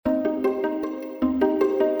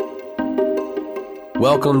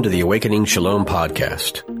Welcome to the Awakening Shalom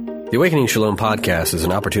Podcast. The Awakening Shalom Podcast is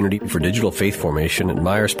an opportunity for digital faith formation at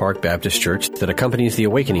Myers Park Baptist Church that accompanies the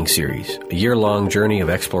Awakening series, a year-long journey of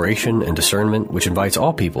exploration and discernment which invites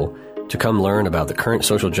all people to come learn about the current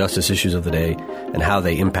social justice issues of the day and how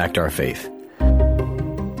they impact our faith.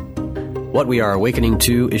 What we are awakening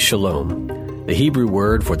to is shalom, the Hebrew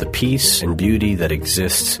word for the peace and beauty that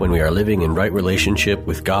exists when we are living in right relationship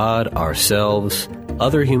with God, ourselves,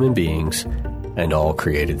 other human beings, and all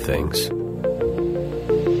created things.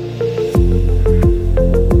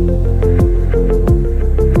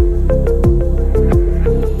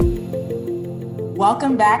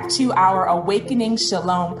 Welcome back to our Awakening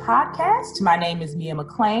Shalom podcast. My name is Mia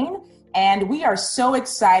McLean, and we are so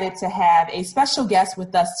excited to have a special guest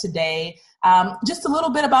with us today. Just a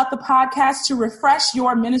little bit about the podcast to refresh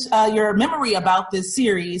your memory about this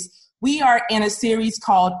series. We are in a series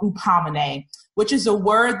called Hupomoné, which is a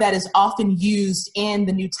word that is often used in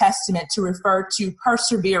the New Testament to refer to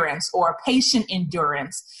perseverance or patient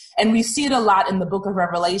endurance. And we see it a lot in the book of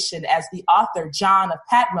Revelation as the author, John of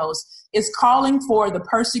Patmos, is calling for the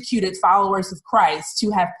persecuted followers of Christ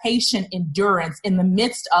to have patient endurance in the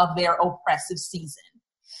midst of their oppressive season.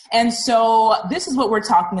 And so this is what we're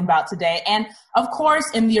talking about today. And of course,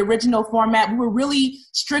 in the original format, we were really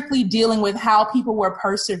strictly dealing with how people were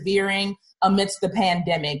persevering amidst the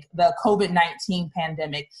pandemic, the COVID-19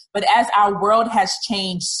 pandemic. But as our world has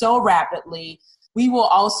changed so rapidly, we will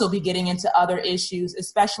also be getting into other issues,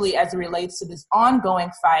 especially as it relates to this ongoing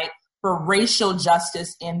fight for racial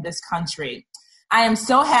justice in this country. I am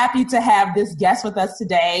so happy to have this guest with us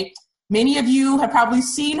today. Many of you have probably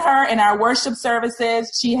seen her in our worship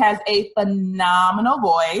services. She has a phenomenal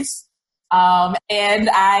voice. And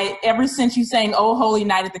ever since you sang "Oh Holy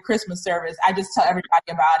Night" at the Christmas service, I just tell everybody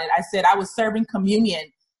about it. I said I was serving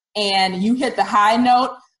communion and you hit the high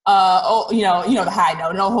note, the high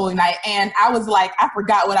note, "Oh Holy Night." And I was like, I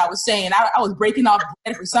forgot what I was saying. I was breaking off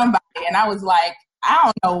bread for somebody and I was like, I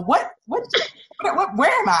don't know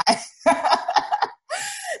where am I?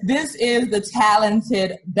 This is the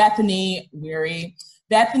talented Bethany Weary.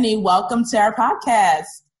 Bethany, welcome to our podcast.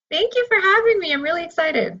 Thank you for having me. I'm really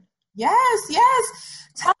excited. Yes.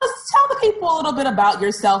 Tell the people a little bit about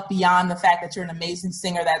yourself beyond the fact that you're an amazing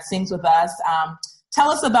singer that sings with us. Tell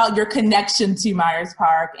us about your connection to Myers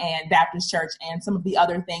Park and Baptist Church and some of the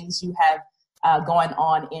other things you have going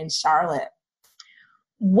on in Charlotte.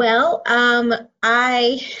 Well,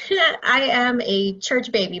 I am a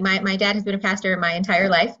church baby. My dad has been a pastor my entire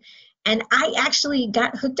life, and I actually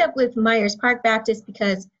got hooked up with Myers Park Baptist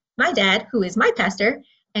because my dad, who is my pastor,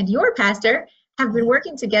 and your pastor have been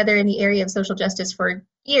working together in the area of social justice for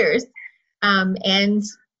years. And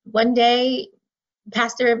one day,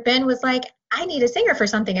 Pastor Ben was like, "I need a singer for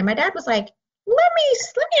something," and my dad was like, "Let me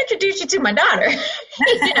introduce you to my daughter,"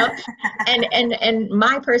 And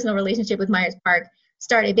my personal relationship with Myers Park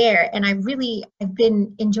started there, and I've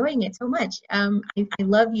been enjoying it so much. I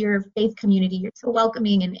love your faith community. You're so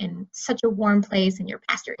welcoming and such a warm place, and your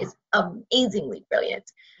pastor is amazingly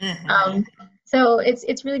brilliant. Mm-hmm. So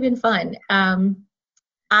it's really been fun.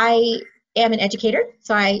 I am an educator,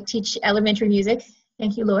 so I teach elementary music.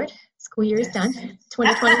 Thank you, Lord. School year is done.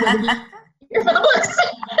 2020 was a year for the books.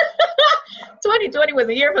 2020 was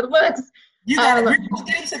a year for the books. We'll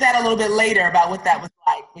get into that a little bit later about what that was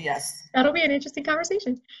like. But yes. That'll be an interesting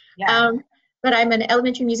conversation. Yeah. But I'm an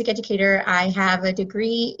elementary music educator. I have a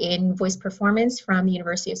degree in voice performance from the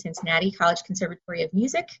University of Cincinnati College Conservatory of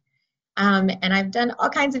Music. And I've done all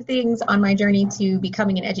kinds of things on my journey to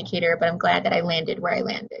becoming an educator, but I'm glad that I landed where I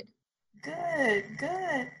landed. Good.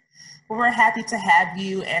 Well, we're happy to have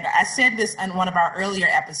you. And I said this in one of our earlier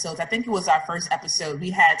episodes. I think it was our first episode. We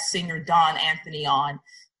had singer Dawn Anthony on,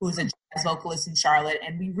 who's a jazz vocalist in Charlotte.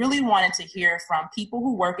 And we really wanted to hear from people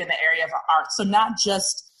who work in the area of art. So not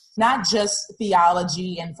just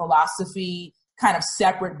theology and philosophy kind of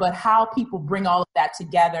separate, but how people bring all of that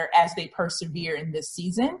together as they persevere in this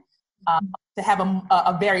season. To have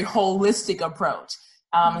a very holistic approach.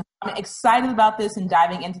 I'm excited about this and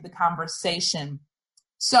diving into the conversation.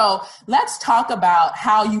 So let's talk about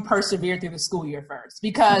how you persevere through the school year first,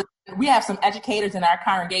 because we have some educators in our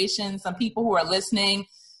congregation, some people who are listening,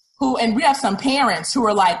 and we have some parents who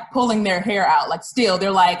are like pulling their hair out. Like still, they're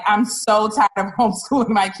like, I'm so tired of homeschooling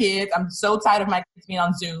my kids. I'm so tired of my kids being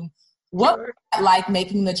on Zoom. What was that like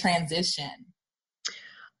making the transition?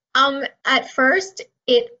 At first,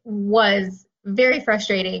 it was very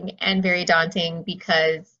frustrating and very daunting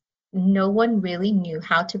because no one really knew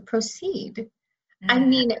how to proceed. Mm-hmm. I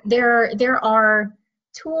mean, there are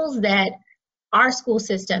tools that our school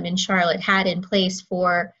system in Charlotte had in place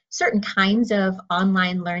for certain kinds of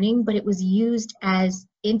online learning, but it was used as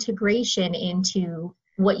integration into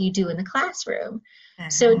what you do in the classroom.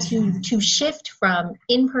 So to shift from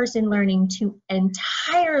in-person learning to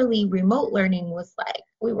entirely remote learning was like,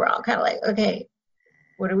 we were all kind of like, okay,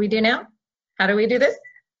 what do we do now? How do we do this?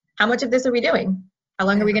 How much of this are we doing? How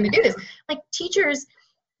long are we going to do this? Like teachers,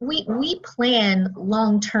 we plan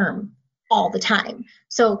long-term all the time.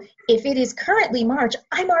 So if it is currently March,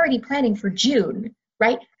 I'm already planning for June,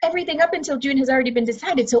 right? Everything up until June has already been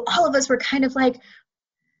decided. So all of us were kind of like,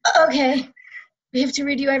 okay, we have to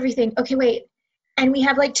redo everything. Okay, wait. And we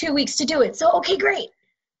have like 2 weeks to do it. So, okay, great.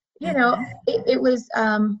 You know, it was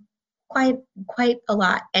quite a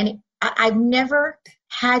lot. And I've never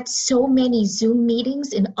had so many Zoom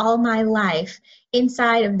meetings in all my life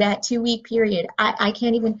inside of that 2-week period. I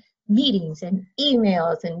can't even, meetings and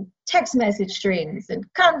emails and text message strings and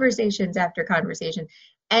conversations after conversation.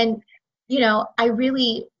 And, you know, I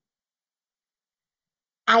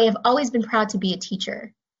have always been proud to be a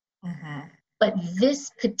teacher. But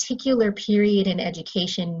this particular period in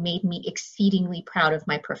education made me exceedingly proud of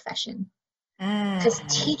my profession. Because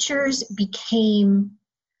teachers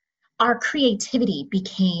our creativity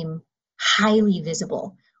became highly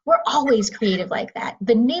visible. We're always creative like that.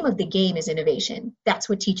 The name of the game is innovation. That's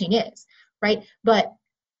what teaching is, right? But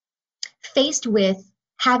faced with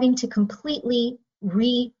having to completely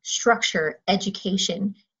restructure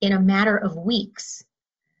education in a matter of weeks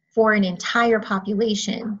for an entire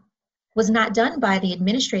population was not done by the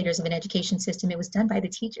administrators of an education system. It was done by the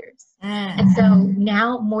teachers. And so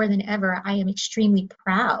now more than ever, I am extremely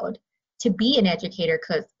proud to be an educator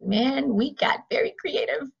because, man, we got very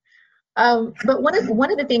creative. But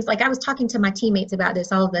one of the things, like I was talking to my teammates about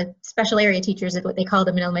this, all of the special area teachers is what they call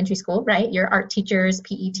them in elementary school, right? Your art teachers,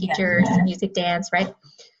 PE teachers, music, dance, right?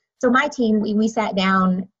 So my team, we sat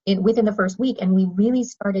down within the first week and we really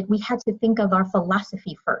we had to think of our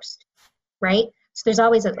philosophy first, right? So there's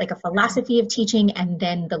always a philosophy of teaching and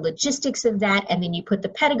then the logistics of that, and then you put the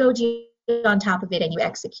pedagogy on top of it and you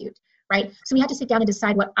execute, right? So we had to sit down and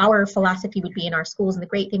decide what our philosophy would be in our schools. And the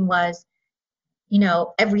great thing was, you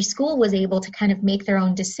know, every school was able to kind of make their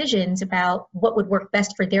own decisions about what would work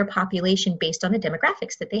best for their population based on the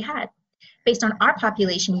demographics that they had. Based on our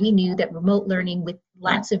population, we knew that remote learning with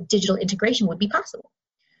lots of digital integration would be possible.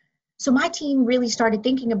 So my team really started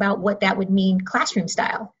thinking about what that would mean classroom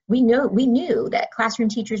style. We knew that classroom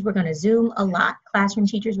teachers were going to Zoom a lot. Classroom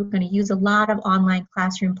teachers were going to use a lot of online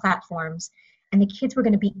classroom platforms. And the kids were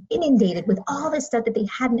going to be inundated with all this stuff that they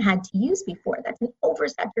hadn't had to use before. That's an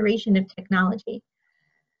oversaturation of technology.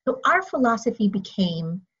 So our philosophy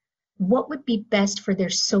became what would be best for their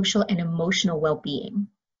social and emotional well-being.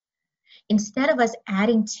 Instead of us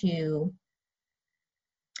adding to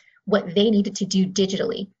what they needed to do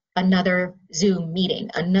digitally, another Zoom meeting,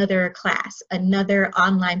 another class, another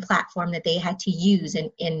online platform that they had to use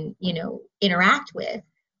and interact with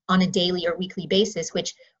on a daily or weekly basis,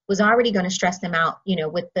 which was already going to stress them out, you know,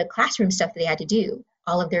 with the classroom stuff that they had to do,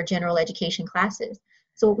 all of their general education classes.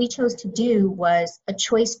 So what we chose to do was a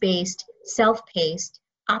choice-based, self-paced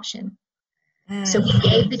option. So we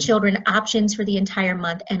gave the children options for the entire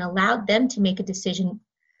month and allowed them to make a decision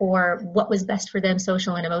for what was best for them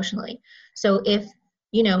social and emotionally. So if,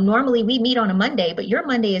 you know, normally we meet on a Monday, but your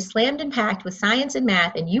Monday is slammed and packed with science and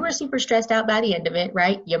math, and you are super stressed out by the end of it,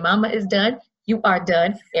 right? Your mama is done, you are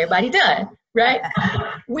done, everybody done, right?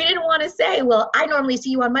 We didn't want to say, well, I normally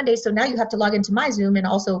see you on Monday, so now you have to log into my Zoom and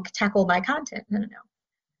also tackle my content. No.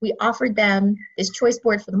 We offered them this choice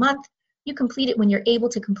board for the month. You complete it when you're able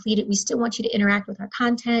to complete it. We still want you to interact with our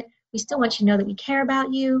content. We still want you to know that we care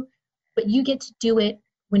about you, but you get to do it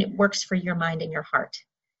when it works for your mind and your heart.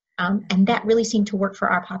 And that really seemed to work for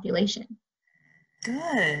our population.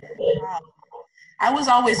 Good. Wow. I was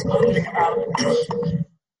always wondering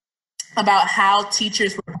about how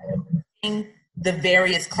teachers were in the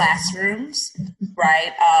various classrooms,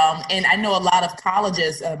 right? And I know a lot of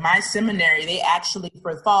colleges, my seminary, they actually,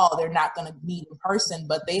 for fall, they're not going to meet in person,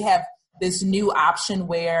 but they have this new option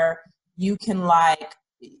where you can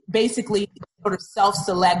basically sort of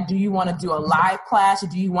self-select, do you want to do a live class or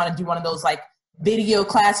do you want to do one of those video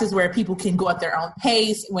classes where people can go at their own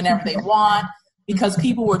pace whenever they want? Because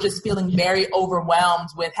people were just feeling very overwhelmed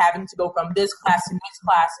with having to go from this class to next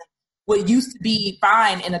class. And what used to be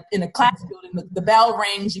fine in a class building, the bell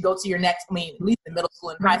rings, you go to your next, at least in middle school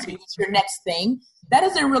and high school, you go to your next thing. That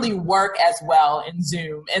doesn't really work as well in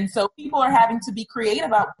Zoom. And so people are having to be creative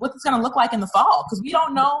about what it's going to look like in the fall because we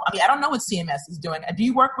don't know. I don't know what CMS is doing. Do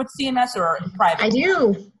you work with CMS or private? I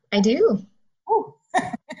do.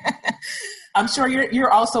 I'm sure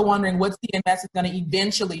you're also wondering what CMS is going to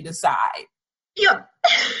eventually decide. Yep.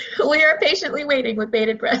 We are patiently waiting with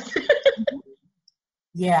bated breath.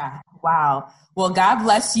 Yeah. Wow. Well, God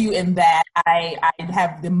bless you in that. I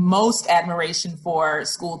have the most admiration for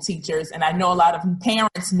school teachers, and I know a lot of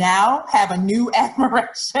parents now have a new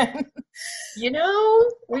admiration.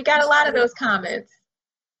 We got a lot of those comments.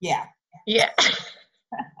 Yeah. Yeah.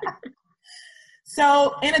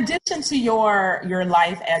 So in addition to your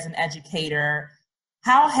life as an educator,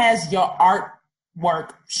 how has your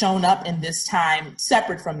artwork shown up in this time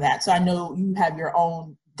separate from that? So I know you have your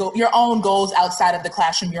own goals outside of the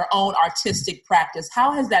classroom, your own artistic practice.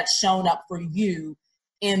 How has that shown up for you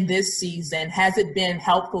in this season? Has it been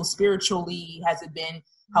helpful spiritually? Has it been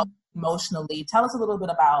helpful emotionally? Tell us a little bit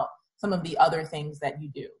about some of the other things that you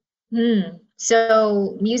do.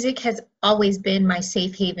 So music has always been my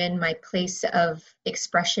safe haven, my place of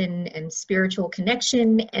expression and spiritual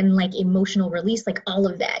connection and like emotional release, like all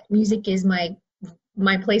of that. Music is my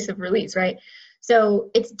place of release, right?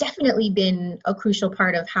 So it's definitely been a crucial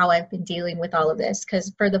part of how I've been dealing with all of this,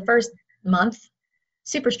 because for the first month,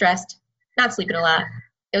 super stressed, not sleeping a lot.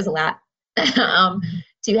 It was a lot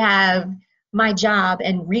to have my job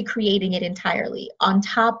and recreating it entirely on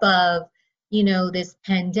top of, this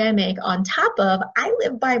pandemic, on top of I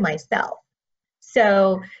live by myself.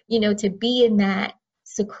 So, to be in that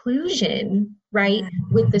seclusion, right,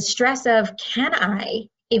 with the stress of, can I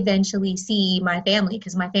eventually see my family?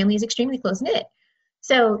 Because my family is extremely close knit.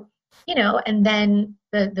 So, and then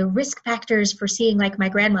the risk factors for seeing like my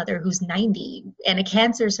grandmother who's 90 and a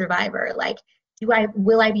cancer survivor, like,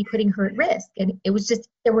 will I be putting her at risk? And it was just,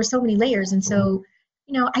 there were so many layers. And so,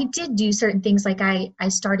 I did do certain things. Like I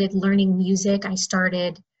started learning music. I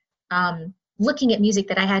started looking at music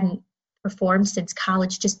that I hadn't performed since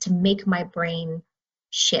college, just to make my brain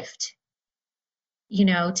shift,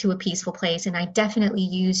 to a peaceful place. And I definitely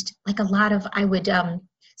used like I would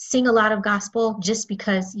sing a lot of gospel just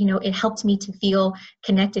because, it helped me to feel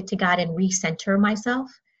connected to God and recenter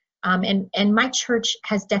myself. And my church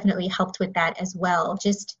has definitely helped with that as well.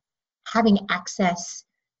 Just having access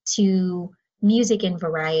to music and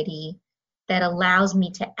variety that allows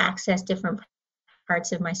me to access different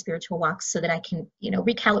parts of my spiritual walk so that I can,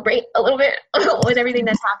 recalibrate a little bit with everything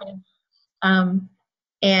that's happening.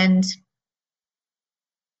 And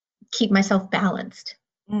keep myself balanced.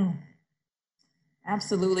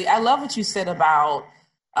 Absolutely. I love what you said about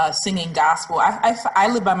singing gospel. I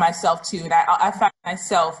live by myself too, and I find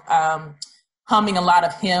myself humming a lot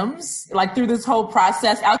of hymns, like through this whole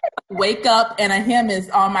process. I'll wake up and a hymn is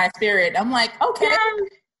on my spirit. I'm like, okay.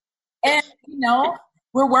 Yeah. And,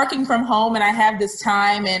 we're working from home and I have this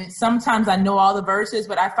time, and sometimes I know all the verses,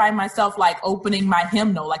 but I find myself like opening my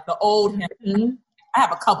hymnal, like the old hymn. Mm-hmm. I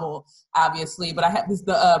have a couple, obviously, but I have this,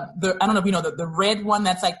 I don't know if you know, the red one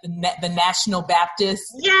that's like the National Baptist.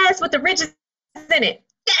 Yes, with the ridges in it.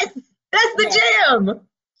 Yes, that's the jam.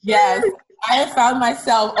 Yes. I have found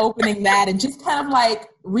myself opening that and just kind of like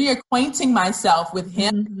reacquainting myself with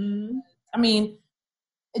him. Mm-hmm. I mean,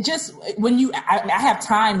 just when I have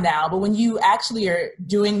time now, but when you actually are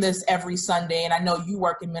doing this every Sunday, and I know you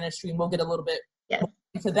work in ministry and we'll get a little bit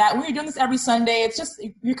into that. When you're doing this every Sunday, it's just,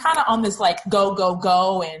 you're kind of on this like go, go,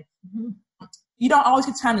 go. And you don't always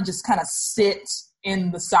get time to just kind of sit in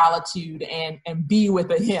the solitude and be with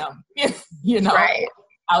a hymn, right.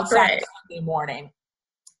 outside Sunday morning.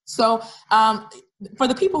 So for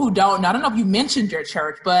the people who don't know, I don't know if you mentioned your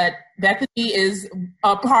church, but Bethany is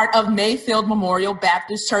a part of Mayfield Memorial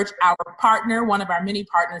Baptist Church, our partner, one of our many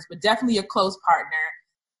partners, but definitely a close partner.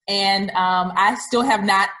 And I still have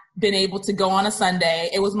not been able to go on a Sunday.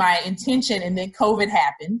 It was my intention, and then COVID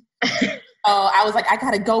happened. So I was like, I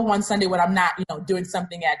got to go one Sunday when I'm not, doing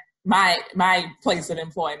something at my place of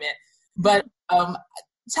employment. But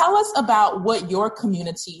tell us about what your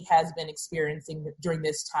community has been experiencing during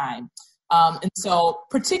this time. And so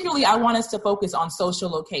particularly, I want us to focus on social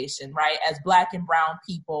location, right? As Black and Brown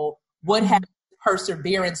people, what has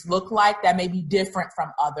perseverance look like that may be different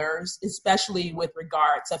from others, especially with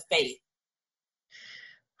regard to faith?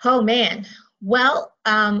 Oh, man. Well,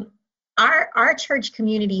 our church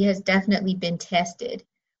community has definitely been tested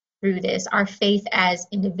through this. Our faith as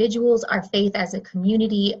individuals, our faith as a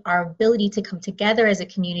community, our ability to come together as a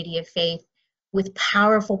community of faith with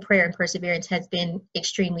powerful prayer and perseverance has been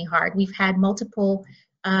extremely hard. We've had multiple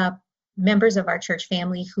members of our church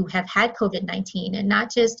family who have had COVID-19, and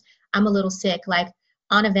not just, I'm a little sick, like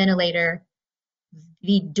on a ventilator,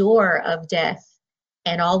 the door of death,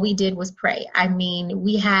 and all we did was pray. I mean,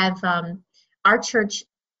 we have, our church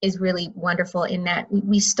is really wonderful in that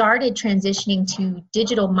we started transitioning to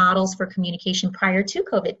digital models for communication prior to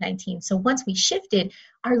COVID-19. So once we shifted,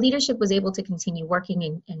 our leadership was able to continue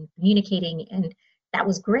working and communicating and that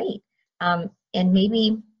was great. And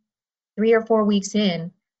maybe 3 or 4 weeks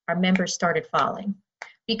in, our members started falling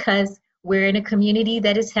because we're in a community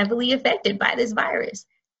that is heavily affected by this virus,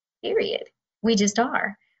 period. We just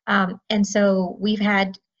are. And so we've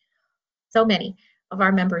had so many of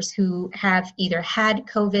our members who have either had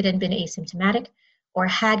COVID and been asymptomatic, or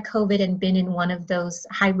had COVID and been in one of those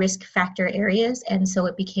high risk factor areas. And so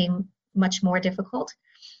it became much more difficult.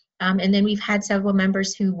 And then we've had several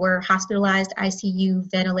members who were hospitalized, ICU,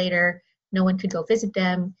 ventilator, no one could go visit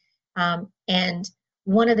them. And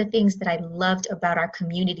one of the things that I loved about our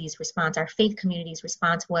community's response, our faith community's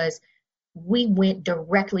response, was we went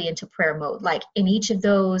directly into prayer mode. Like in each of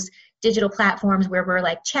those digital platforms where we're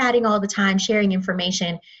like chatting all the time, sharing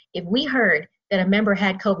information, if we heard that a member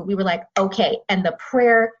had COVID, we were like, okay. And the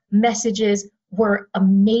prayer messages were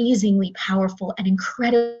amazingly powerful and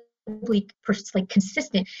incredibly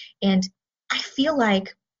consistent. And I feel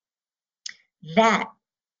like that,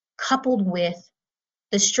 coupled with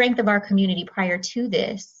the strength of our community prior to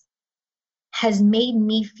this, has made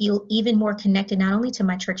me feel even more connected, not only to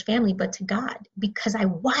my church family, but to God, because I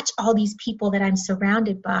watch all these people that I'm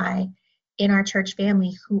surrounded by in our church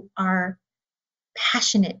family who are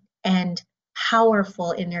passionate and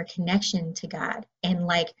powerful in their connection to God. And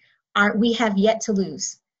like, we have yet to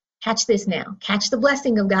lose. Catch this now. Catch the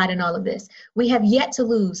blessing of God in all of this. We have yet to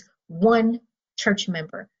lose one church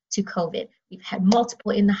member to COVID. We've had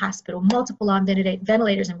multiple in the hospital, multiple on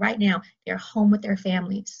ventilators, and right now they're home with their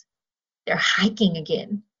families. They're hiking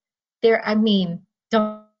again. Don't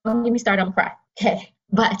get me started on cry. Okay.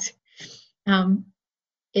 But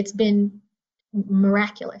it's been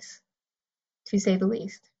miraculous, to say the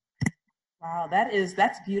least. Wow,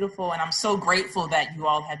 that's beautiful. And I'm so grateful that you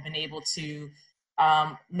all have been able to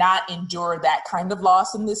not endure that kind of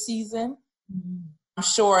loss in this season. Mm-hmm. I'm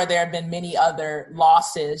sure there have been many other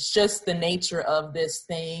losses, just the nature of this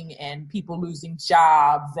thing and people losing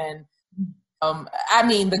jobs. And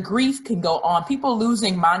the grief can go on. People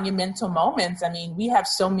losing monumental moments. We have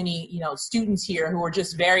so many, students here who are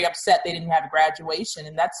just very upset they didn't have graduation.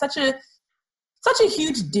 And that's such a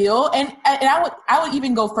huge deal. And I would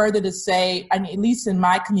even go further to say, at least in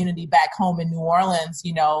my community back home in New Orleans,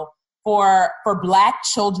 for Black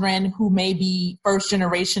children who may be first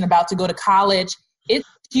generation about to go to college, it's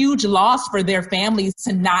a huge loss for their families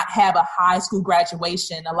to not have a high school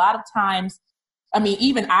graduation. A lot of times,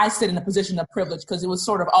 even I sit in a position of privilege because it was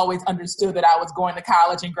sort of always understood that I was going to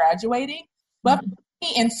college and graduating. But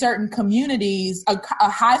in certain communities, a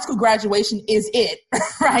high school graduation is it,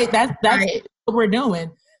 right? That's right. What we're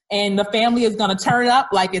doing. And the family is going to turn up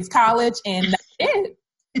like it's college, and that's it.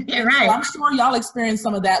 Yeah, right. So I'm sure y'all experienced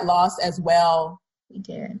some of that loss as well. We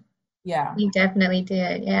did. Yeah. We definitely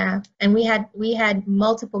did. Yeah. And we had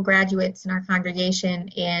multiple graduates in our congregation,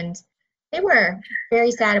 and they were very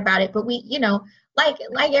sad about it. But we,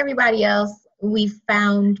 like everybody else, we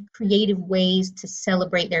found creative ways to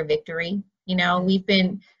celebrate their victory.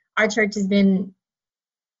 Our church has been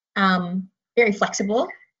very flexible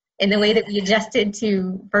in the way that we adjusted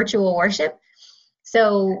to virtual worship.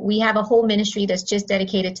 So we have a whole ministry that's just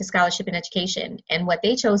dedicated to scholarship and education. And what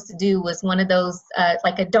they chose to do was one of those,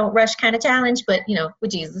 like a don't rush kind of challenge, but,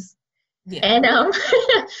 with Jesus. Yeah. And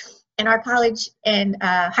and our college and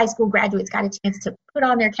high school graduates got a chance to put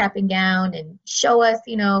on their cap and gown and show us,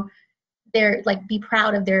 be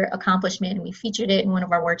proud of their accomplishment. And we featured it in one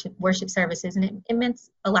of our worship services, and it meant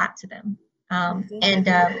a lot to them.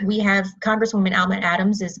 We have Congresswoman Alma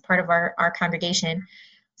Adams is part of our congregation.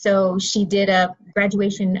 So she did a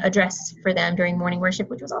graduation address for them during morning worship,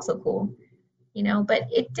 which was also cool, but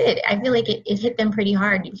I feel like it hit them pretty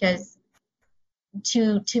hard, because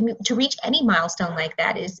to reach any milestone like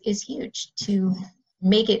that is huge. To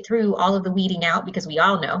make it through all of the weeding out, because we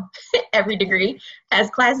all know every degree has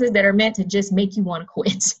classes that are meant to just make you want to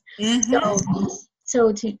quit. Mm-hmm.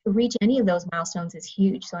 So to reach any of those milestones is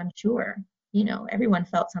huge. So I'm sure, everyone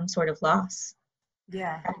felt some sort of loss.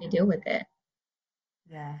 Yeah. Having to deal with it.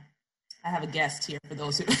 Yeah. I have a guest here for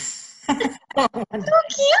those who. So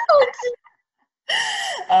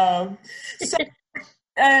cute.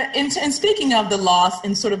 And speaking of the loss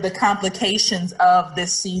and sort of the complications of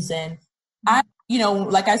this season,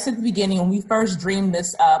 like I said at the beginning, when we first dreamed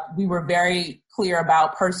this up, we were very clear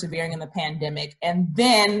about persevering in the pandemic. And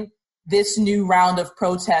then this new round of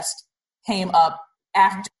protest came up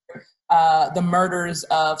after the murders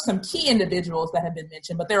of some key individuals that have been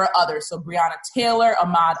mentioned, but there are others. So Breonna Taylor,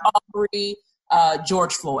 Ahmaud Arbery,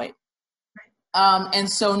 George Floyd. And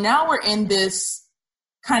so now we're in this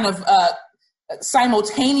kind of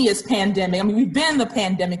simultaneous pandemic. We've been in the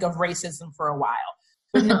pandemic of racism for a while,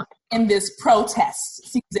 but now in this protest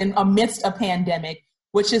season amidst a pandemic,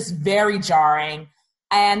 which is very jarring.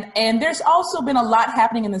 And there's also been a lot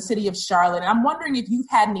happening in the city of Charlotte. And I'm wondering if you've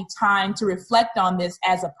had any time to reflect on this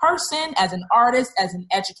as a person, as an artist, as an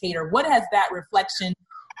educator. What has that reflection,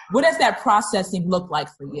 what does that processing look like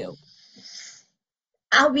for you?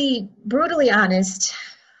 I'll be brutally honest.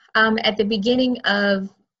 At the beginning of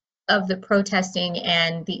the protesting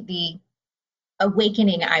and the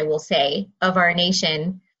awakening, I will say, of our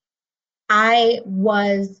nation, I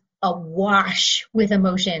was awash with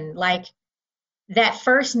emotion. Like that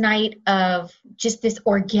first night of just this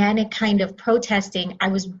organic kind of protesting, I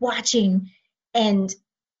was watching, and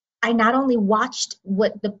I not only watched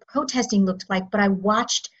what the protesting looked like, but I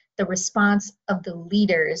watched the response of the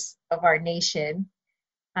leaders of our nation.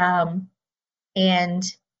 And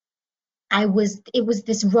it was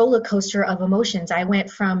this roller coaster of emotions. I went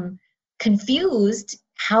from confused,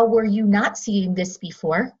 how were you not seeing this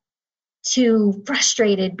before, to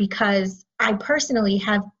frustrated because I personally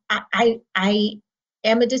I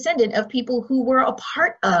am a descendant of people who were a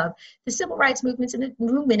part of the civil rights movement in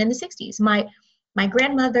the 60s. My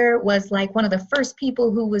grandmother was like one of the first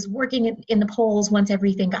people who was working in the polls once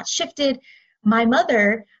everything got shifted. My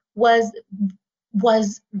mother was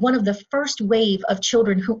one of the first wave of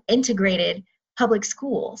children who integrated public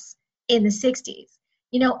schools in the 60s.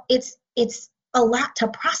 You know, it's a lot to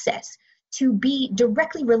process to be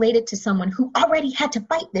directly related to someone who already had to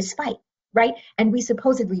fight this fight, right? And we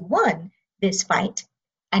supposedly won this fight,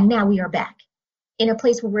 and now we are back in a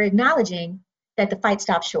place where we're acknowledging that the fight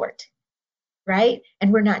stopped short, right?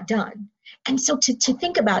 And we're not done. And so to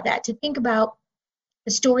think about that, to think about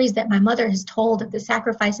the stories that my mother has told of the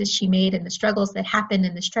sacrifices she made and the struggles that happened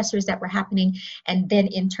and the stressors that were happening, and then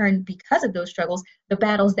in turn, because of those struggles, the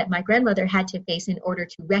battles that my grandmother had to face in order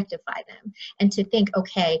to rectify them. And to think,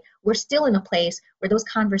 okay, we're still in a place where those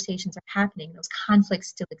conversations are happening, those conflicts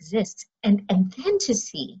still exist. And then to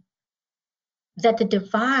see that the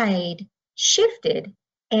divide shifted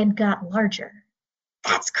and got larger.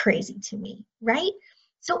 That's crazy to me, right?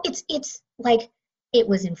 So it's like, it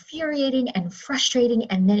was infuriating and frustrating,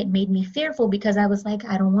 and then it made me fearful because I was like,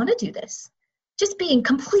 I don't want to do this. Just being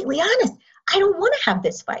completely honest, I don't want to have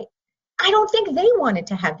this fight. I don't think they wanted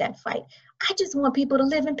to have that fight. I just want people to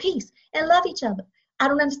live in peace and love each other. I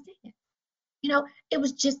don't understand. You know, it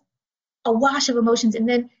was just a wash of emotions. And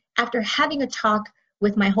then after having a talk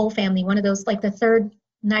with my whole family, one of those, like the third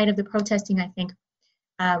night of the protesting, I think,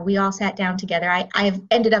 we all sat down together. I've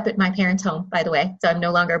ended up at my parents' home, by the way, so I'm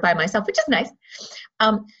no longer by myself, which is nice.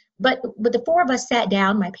 But the four of us sat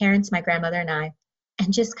down, my parents, my grandmother, and I,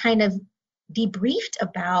 and just kind of debriefed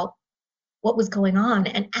about what was going on.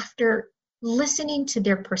 And after listening to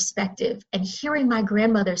their perspective and hearing my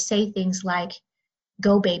grandmother say things like,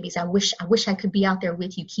 "Go babies, I wish I could be out there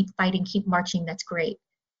with you. Keep fighting, keep marching. That's great,"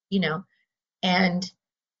 you know, and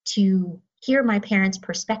to hear my parents'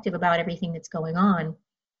 perspective about everything that's going on,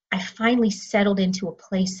 I finally settled into a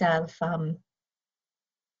place of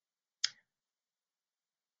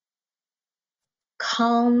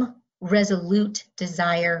calm, resolute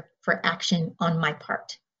desire for action on my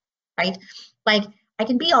part, right? Like, I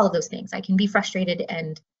can be all of those things. I can be frustrated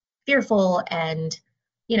and fearful and,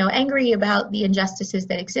 you know, angry about the injustices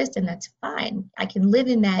that exist, and that's fine. I can live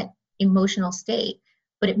in that emotional state,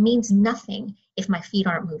 but it means nothing if my feet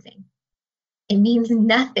aren't moving. It means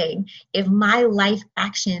nothing if my life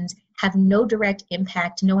actions have no direct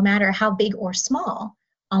impact, no matter how big or small,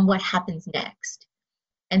 on what happens next.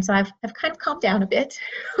 And so I've kind of calmed down a bit,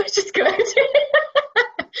 which is good.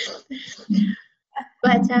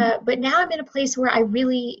 But now I'm in a place where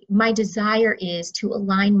my desire is to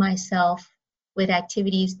align myself with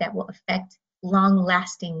activities that will affect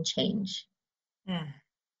long-lasting change.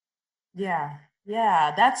 Yeah,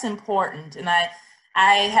 that's important. And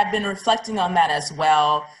I have been reflecting on that as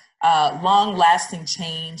well, long-lasting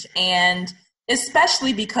change, and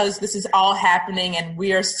especially because this is all happening and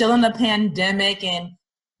we are still in a pandemic and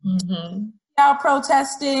out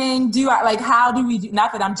protesting. How do we do,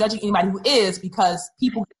 not that I'm judging anybody who is, because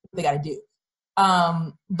people do what they got to do.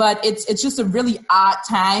 But it's just a really odd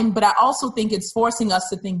time, but I also think it's forcing us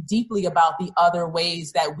to think deeply about the other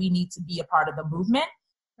ways that we need to be a part of the movement,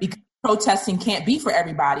 because protesting can't be for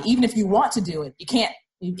everybody. Even if you want to do it, you can't.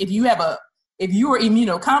 If you are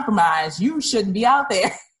immunocompromised, you shouldn't be out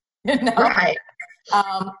there. You know? Right.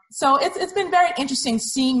 So it's been very interesting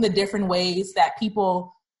seeing the different ways that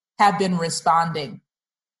people have been responding.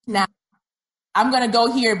 Now, I'm going to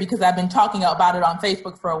go here because I've been talking about it on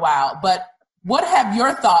Facebook for a while, but what have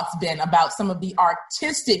your thoughts been about some of the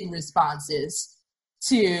artistic responses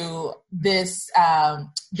to this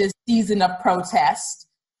season of protest?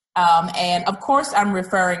 And of course, I'm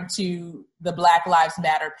referring to the Black Lives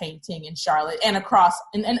Matter painting in Charlotte and across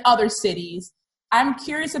in other cities. I'm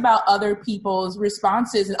curious about other people's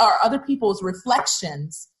responses or other people's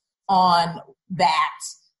reflections on that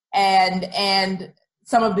and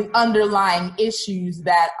some of the underlying issues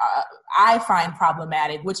that I find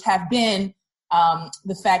problematic, which have been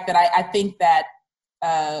the fact that I think that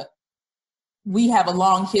we have a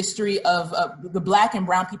long history of the Black and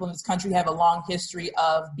brown people in this country have a long history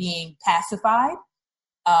of being pacified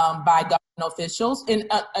by government officials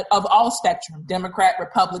of all spectrum, Democrat,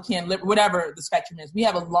 Republican, whatever the spectrum is. We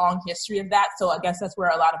have a long history of that. So I guess that's where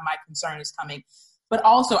a lot of my concern is coming. But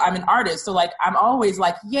also I'm an artist. So like, I'm always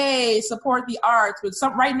like, yay, support the arts.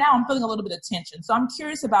 But right now I'm feeling a little bit of tension. So I'm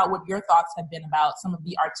curious about what your thoughts have been about some of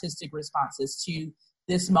the artistic responses to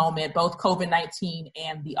this moment, both COVID-19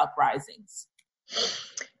 and the uprisings.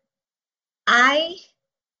 I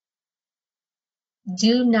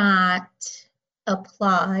do not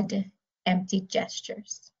applaud empty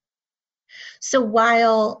gestures. So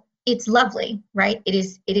while it's lovely, right? It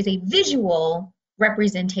is a visual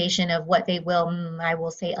representation of what they will, I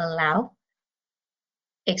will say, allow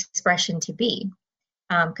expression to be.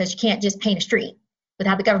 Because you can't just paint a street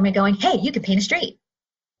without the government going, hey, you can paint a street,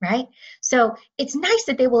 right? So it's nice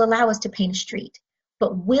that they will allow us to paint a street,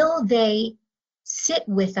 but will they sit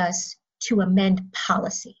with us to amend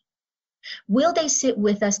policy? Will they sit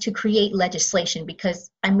with us to create legislation?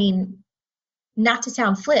 Because, I mean, not to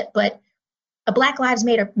sound flip, but a Black Lives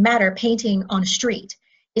Matter painting on a street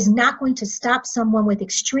is not going to stop someone with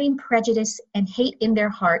extreme prejudice and hate in their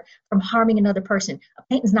heart from harming another person. A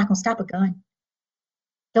painting is not going to stop a gun,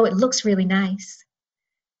 though it looks really nice.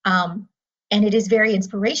 And it is very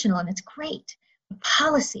inspirational and it's great.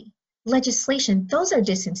 Policy, legislation, those are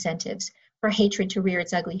disincentives for hatred to rear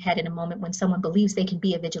its ugly head in a moment when someone believes they can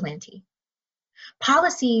be a vigilante.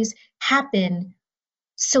 Policies happen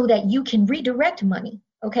so that you can redirect money,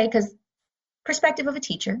 okay? Because perspective of a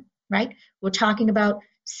teacher, right? We're talking about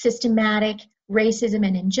systematic racism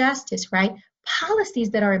and injustice, right? Policies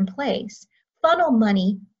that are in place funnel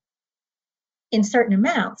money in certain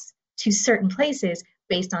amounts to certain places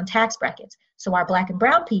based on tax brackets. So our Black and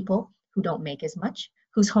brown people who don't make as much,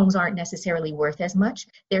 whose homes aren't necessarily worth as much,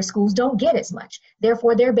 their schools don't get as much.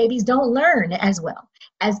 Therefore, their babies don't learn as well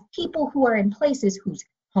as people who are in places whose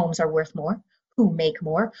homes are worth more, who make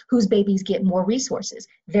more, whose babies get more resources.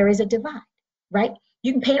 There is a divide, right?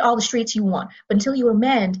 You can paint all the streets you want, but until you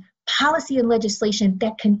amend policy and legislation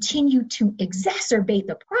that continue to exacerbate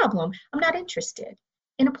the problem, I'm not interested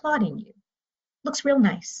in applauding you. Looks real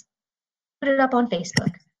nice. Put it up on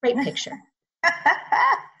Facebook. Great picture.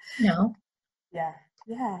 No.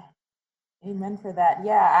 Yeah. Amen for that.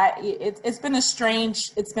 Yeah, it's been a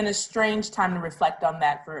strange time to reflect on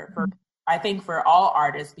that for I think for all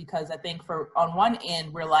artists, because I think on one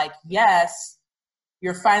end we're like, yes,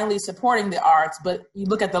 you're finally supporting the arts, but you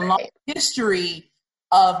look at the long history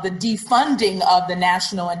of the defunding of the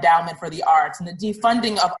National Endowment for the Arts and the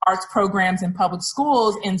defunding of arts programs in public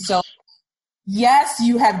schools. And so, yes,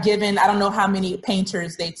 you have given, I don't know how many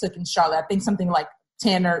painters they took in Charlotte. I think something like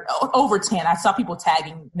 10 or over 10. I saw people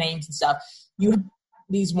tagging names and stuff. You have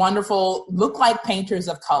these wonderful, look like painters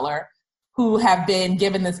of color who have been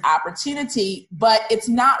given this opportunity, but it's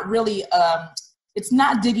not really, it's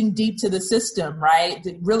not digging deep to the system, right?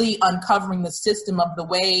 Really uncovering the system of the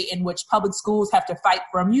way in which public schools have to fight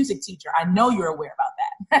for a music teacher. I know you're aware about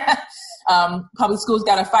that. Public schools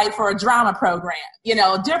got to fight for a drama program,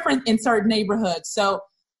 different in certain neighborhoods. So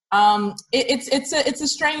it's a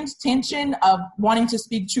strange tension of wanting to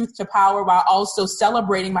speak truth to power while also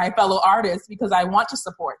celebrating my fellow artists because I want to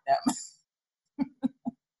support them.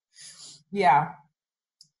 Yeah.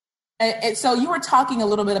 And so you were talking a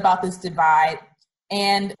little bit about this divide.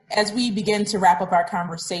 And as we begin to wrap up our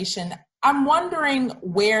conversation, I'm wondering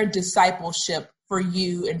where discipleship for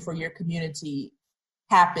you and for your community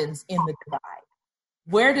happens in the divide.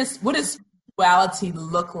 What does spirituality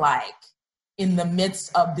look like in the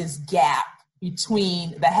midst of this gap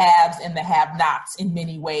between the haves and the have-nots in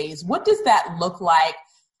many ways? What does that look like?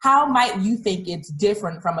 How might you think it's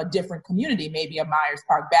different from a different community, maybe a Myers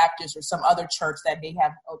Park Baptist or some other church that may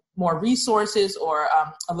have more resources or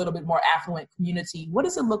a little bit more affluent community? What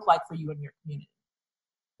does it look like for you and your community?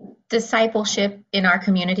 Discipleship in our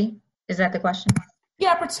community? Is that the question?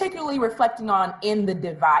 Yeah, particularly reflecting on in the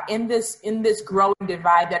divide, in this growing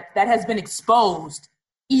divide that has been exposed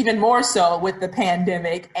even more so with the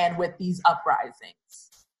pandemic and with these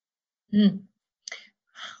uprisings.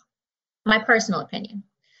 My personal opinion.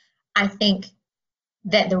 I think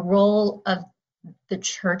that the role of the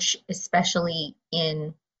church, especially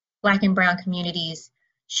in Black and brown communities,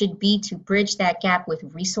 should be to bridge that gap with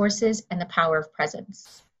resources and the power of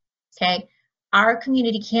presence. Okay? Our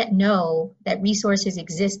community can't know that resources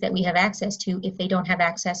exist that we have access to if they don't have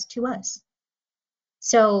access to us.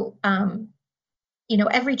 So,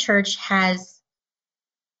 every church has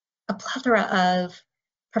a plethora of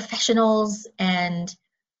professionals and,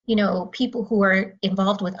 people who are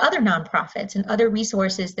involved with other nonprofits and other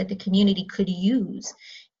resources that the community could use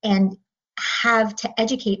and have to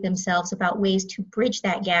educate themselves about ways to bridge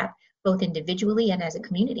that gap, both individually and as a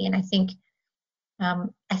community. And I think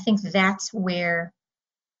that's where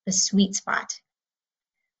the sweet spot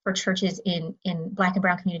for churches in Black and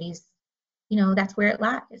Brown communities, that's where it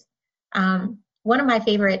lies. One of my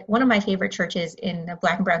favorite churches in the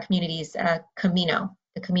Black and Brown communities, Camino,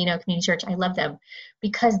 the Camino Community Church. I love them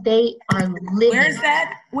because they are living. Where is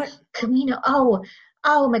that? Camino.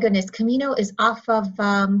 Oh my goodness. Camino is off of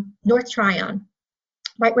North Tryon,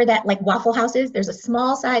 right where that like Waffle House is. There's a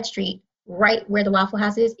small side street right where the Waffle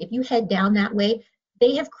House is. If you head down that way,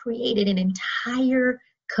 they have created an entire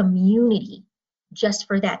community just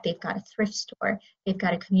for that. They've got a thrift store. They've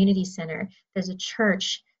got a community center. There's a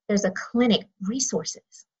church. There's a clinic,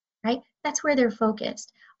 resources, right? That's where they're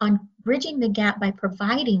focused on bridging the gap by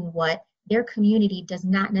providing what their community does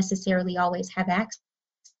not necessarily always have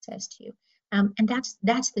access to. And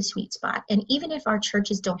that's the sweet spot. And even if our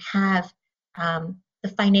churches don't have the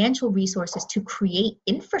financial resources to create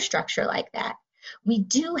infrastructure like that, we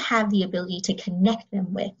do have the ability to connect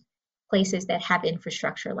them with places that have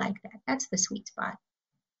infrastructure like that. That's the sweet spot.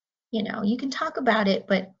 You can talk about it,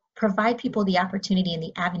 but provide people the opportunity and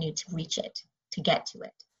the avenue to reach it, to get to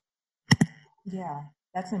it. Yeah,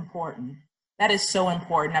 that's important. That is so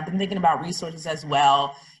important. I've been thinking about resources as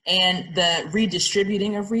well and the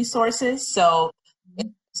redistributing of resources. So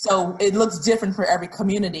it looks different for every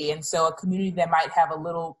community. And so a community that might have a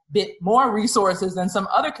little bit more resources than some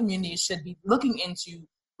other communities should be looking into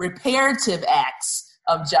reparative acts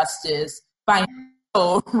of justice,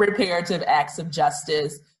 financial reparative acts of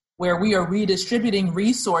justice, where we are redistributing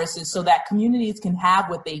resources so that communities can have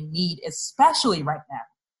what they need, especially right now.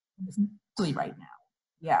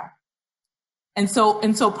 Yeah. And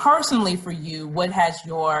so personally for you, what has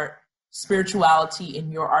your spirituality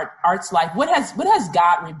in your arts life, what has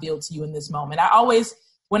God revealed to you in this moment?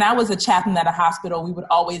 When I was a chaplain at a hospital, we would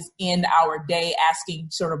always end our day asking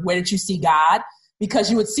sort of, where did you see God?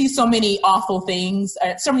 Because you would see so many awful things,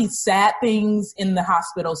 so many sad things in the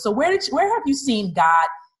hospital. So where have you seen God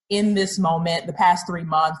in this moment, the past 3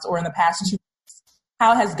 months or in the past 2 weeks?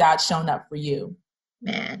 How has God shown up for you?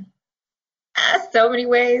 Man, so many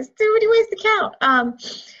ways to count.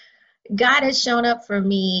 God has shown up for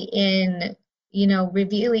me in,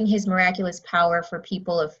 revealing his miraculous power for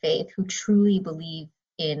people of faith who truly believe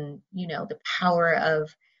in, the power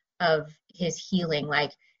of his healing,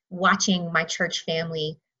 like watching my church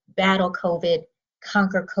family battle COVID,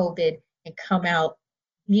 conquer COVID, and come out,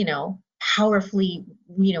 powerfully,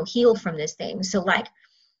 healed from this thing. So like,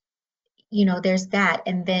 there's that.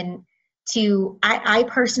 And then I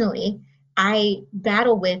personally, I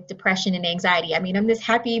battle with depression and anxiety. I mean, I'm this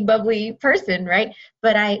happy, bubbly person, right?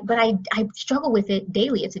 But I struggle with it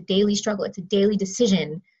daily. It's a daily struggle. It's a daily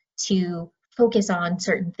decision to focus on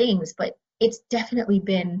certain things. But it's definitely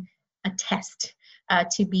been a test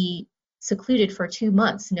to be secluded for 2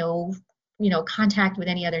 months, no, contact with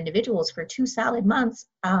any other individuals for 2 solid months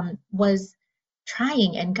was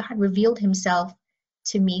trying. And God revealed himself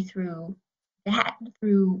to me through that,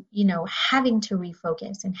 through, having to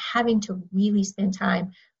refocus and having to really spend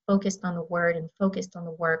time focused on the word and focused on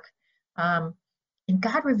the work. And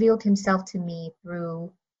God revealed himself to me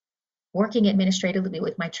through working administratively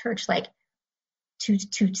with my church, like to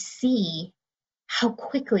see how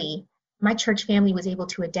quickly my church family was able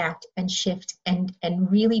to adapt and shift and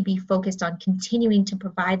really be focused on continuing to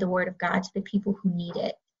provide the word of God to the people who need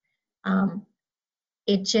it.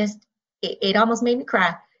 It almost made me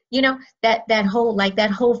cry. That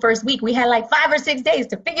whole first week, we had like 5 or 6 days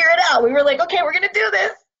to figure it out. We were like, okay, we're going to do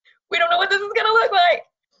this. We don't know what this is going to look like.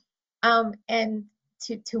 And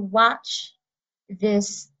to watch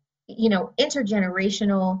this,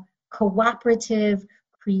 intergenerational, cooperative,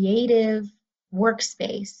 creative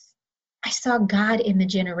workspace, I saw God in the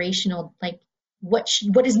generational, like what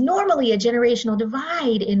is normally a generational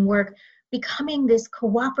divide in work, becoming this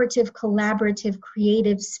cooperative, collaborative,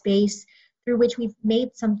 creative space through which we've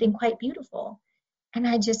made something quite beautiful. And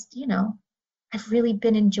I just, I've really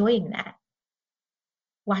been enjoying that,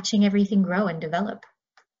 watching everything grow and develop.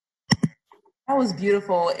 That was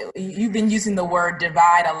beautiful. You've been using the word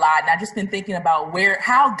divide a lot, and I've just been thinking about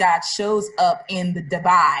how God shows up in the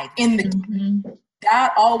divide, in the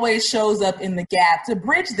God always shows up in the gap to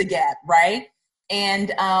bridge the gap, right?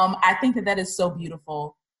 And I think that is so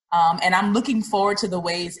beautiful. And I'm looking forward to the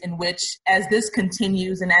ways in which, as this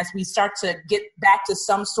continues and as we start to get back to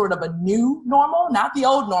some sort of a new normal, not the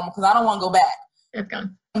old normal, because I don't want to go back. It's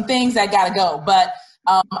gone. Some things that got to go. But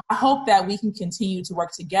I hope that we can continue to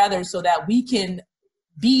work together so that we can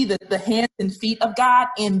be the hands and feet of God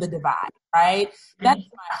in the divide, right? That's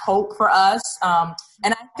my hope for us.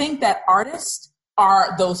 And I think that artists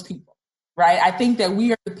are those people, right? I think that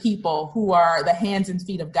we are the people who are the hands and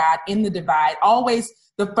feet of God in the divide, always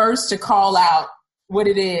the first to call out what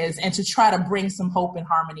it is and to try to bring some hope and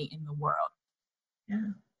harmony in the world.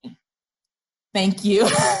 Yeah. Thank you.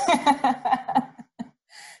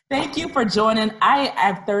 Thank you for joining.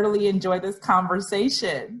 I've thoroughly enjoyed this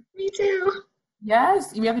conversation. Me too.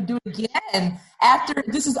 Yes, we have to do it again. After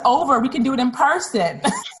this is over, we can do it in person.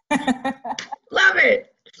 Love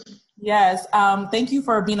it. Yes. Thank you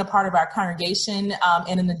for being a part of our congregation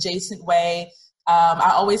in an adjacent way.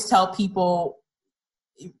 I always tell people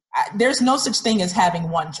there's no such thing as having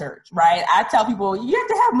one church, right? I tell people you have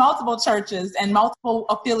to have multiple churches and multiple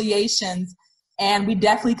affiliations. And we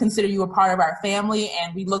definitely consider you a part of our family.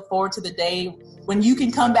 And we look forward to the day when you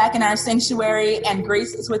can come back in our sanctuary and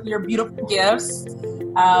grace us with your beautiful gifts.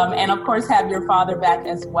 And of course, have your father back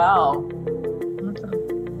as well.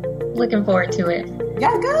 Awesome. Looking forward to it.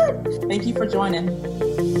 Yeah, good. Thank you for joining.